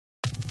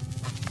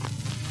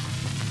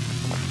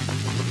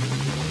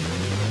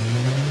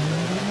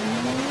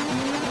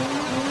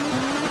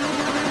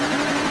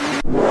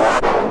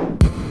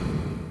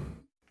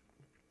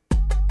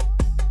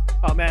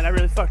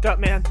fucked up,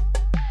 man.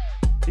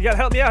 You gotta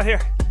help me out here.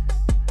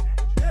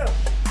 Yeah.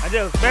 I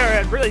did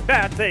a really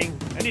bad thing.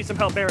 I need some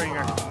help burying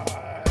her.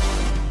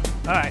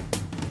 Alright.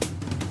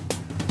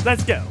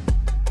 Let's go.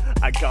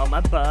 I call my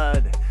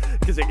bud,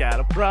 cause I got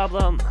a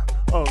problem.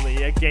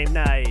 Only a game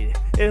night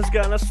is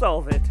gonna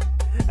solve it.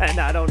 And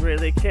I don't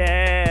really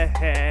care.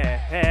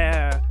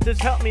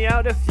 Just help me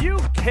out if you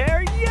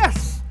care,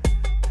 yes!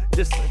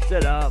 Just lift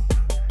it up,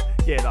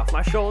 get off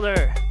my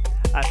shoulder.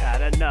 I've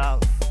had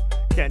enough,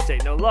 can't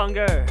take no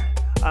longer.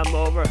 I'm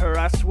over her,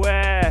 I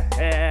swear.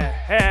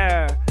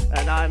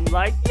 And I'm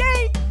like,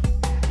 yay!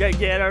 Gotta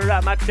get her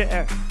out my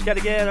chair.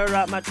 Gotta get her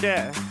out my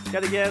chair.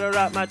 Gotta get her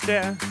out my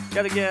chair.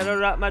 Gotta get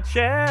her out my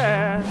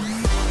chair.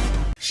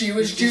 She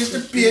was just a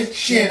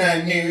bitch and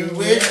I knew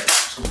it.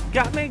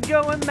 Got me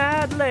going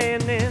mad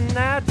laying in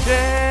that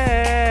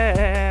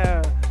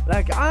chair.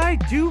 Like I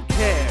do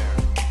care.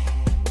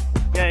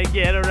 Gotta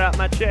get her out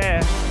my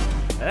chair.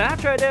 I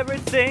tried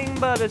everything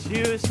but it's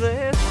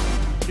useless.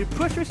 You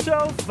push her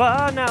so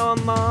far, now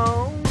I'm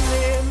on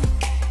limb.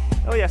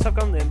 Oh yes, I've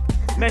gone limb.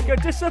 Make her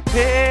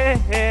disappear.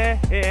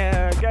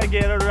 Gotta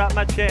get her out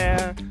my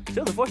chair.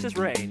 Till the voices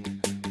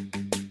rain.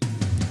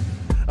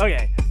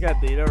 Okay, gotta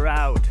beat her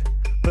out.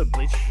 Put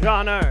bleach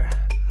on her.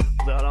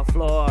 Blood on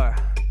floor.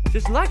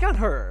 Just like on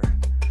her.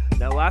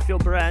 Now I feel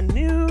brand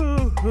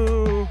new.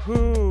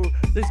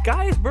 This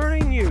guy is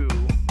burning you.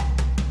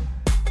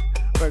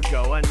 We're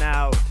going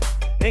out.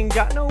 Ain't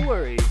got no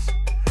worries.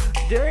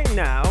 During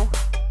now.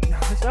 No,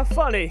 it's not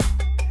funny.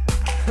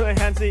 My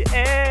hands in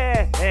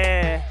the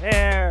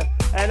air.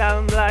 And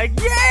I'm like,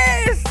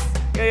 yes!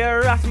 Gotta get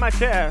her out my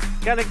chair.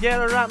 Gotta get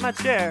her out my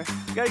chair.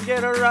 Gotta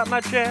get her out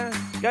my chair.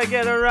 Gotta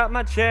get her out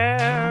my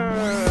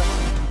chair.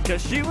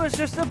 Cause she was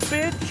just a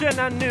bitch and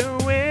I knew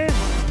it.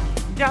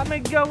 Got me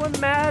going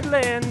mad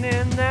laying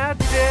in that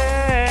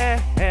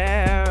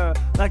chair.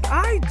 Like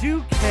I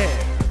do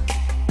care.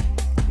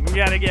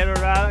 Gotta get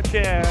her out of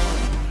chair.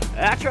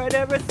 I tried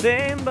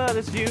everything but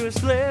it's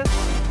useless.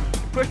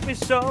 Pushed me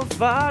so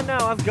far,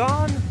 now I've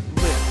gone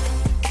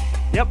limp.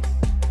 Yep.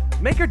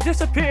 Make her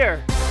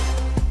disappear.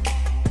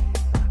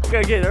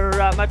 Gotta get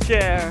her out my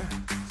chair.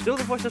 Still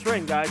the voices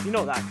ring, guys. You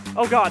know that.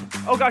 Oh god.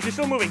 Oh god, she's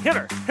still moving. Hit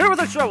her. Hit her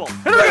with a shovel.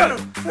 Hit her again.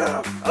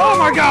 Oh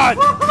my god.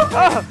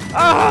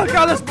 Oh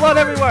god, there's blood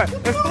everywhere.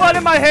 There's blood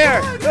in my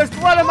hair. There's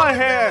blood in my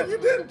hair. You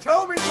didn't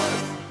tell me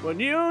this. When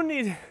you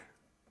need...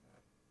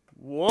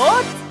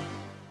 What?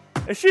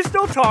 Is she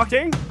still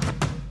talking?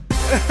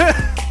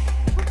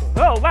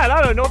 Oh man,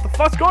 I don't know what the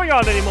fuck's going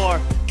on anymore.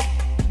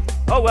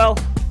 Oh well,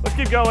 let's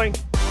keep going.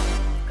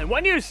 And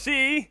when you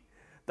see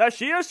that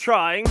she is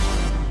trying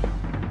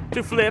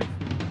to flip,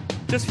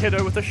 just hit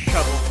her with a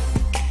shovel.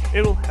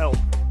 It'll help.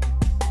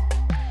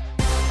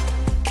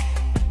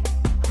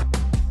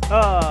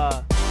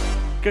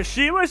 Cause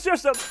she was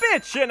just a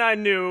bitch and I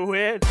knew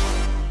it.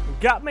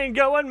 Got me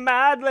going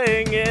mad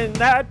laying in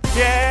that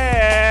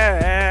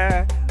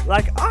chair.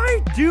 Like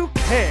I do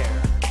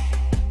care.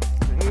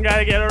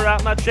 Gotta get her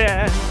out my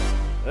chair.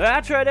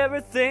 I tried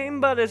everything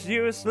but it's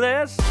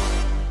useless.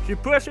 She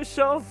pushed her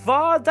so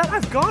far that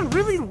I've gone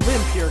really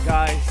limp here,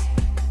 guys.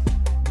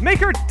 Make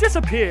her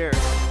disappear.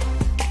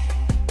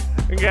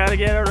 Gotta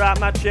get her out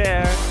my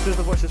chair. Still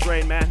the voices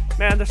rain, man.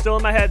 Man, they're still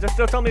in my head. They're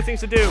still telling me things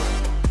to do.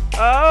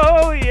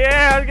 Oh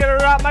yeah, get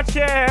her out my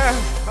chair.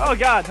 Oh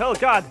god,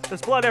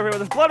 there's blood everywhere.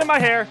 There's blood in my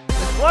hair.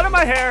 There's blood in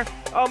my hair.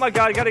 Oh my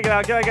god, gotta get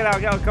out, gotta get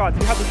out. Oh god,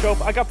 do you have the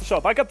soap? I got the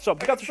soap. I got the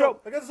soap. I got the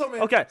soap. I got the soap,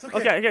 man. Okay, It's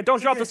okay. okay,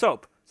 don't drop the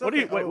soap. It's What are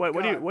you? okay. Wait,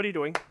 Oh, what are you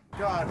doing?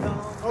 God.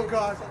 Oh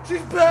god.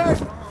 She's back.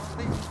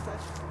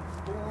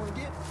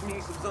 Get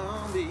me some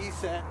zombie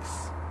sex.